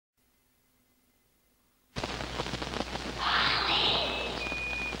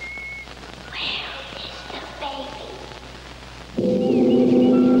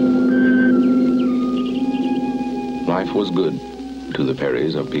was good to the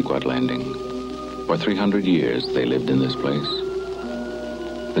Perrys of Pequot Landing. For 300 years they lived in this place.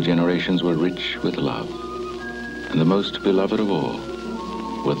 The generations were rich with love, and the most beloved of all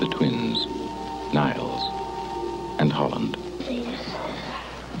were the twins, Niles and Holland.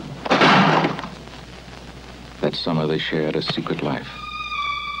 That summer they shared a secret life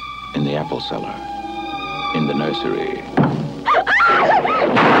in the apple cellar, in the nursery.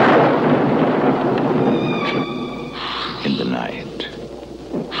 In the night.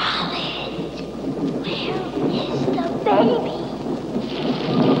 Holland, where is the baby?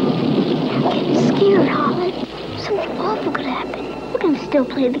 I'm getting scared, Holland. Something awful could happen. We can still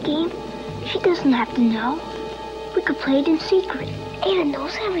play the game. She doesn't have to know. We could play it in secret. Ada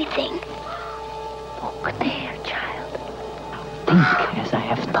knows everything. Look there, child. Think as I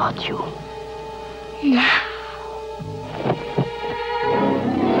have taught you. Now.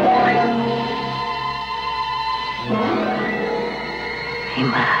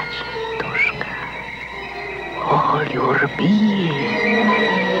 Imagine, Toshka, all your being.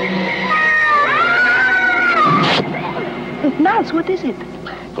 Niles, what is it?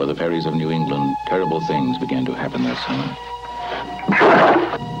 For the Perrys of New England, terrible things began to happen that summer.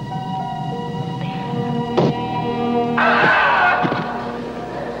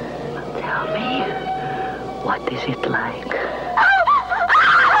 Tell me, what is it like?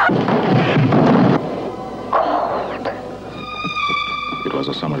 It was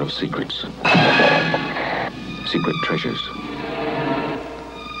a summer of secrets. Secret treasures.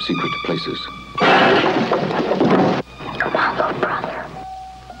 Secret places. Come on, little brother.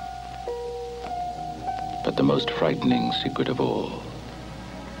 But the most frightening secret of all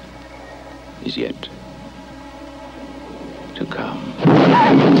is yet to come.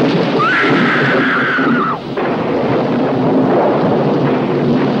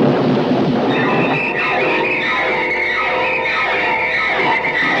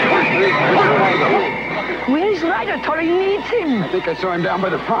 Where is Ryder? Tori needs him. I think I saw him down by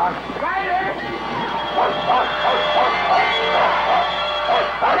the park.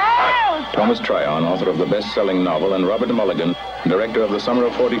 Thomas Tryon, author of the best-selling novel, and Robert Mulligan, director of The Summer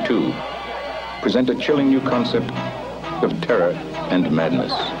of '42, present a chilling new concept of terror and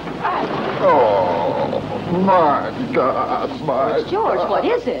madness. Oh, my God, my George, God. what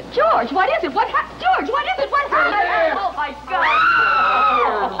is it? George, what is it? What happened? George, what is it? What happened? Oh, my God.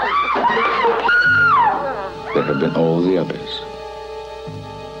 There have been all the others.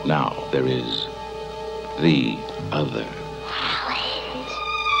 Now there is the other. Holland,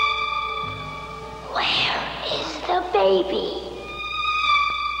 where is the baby?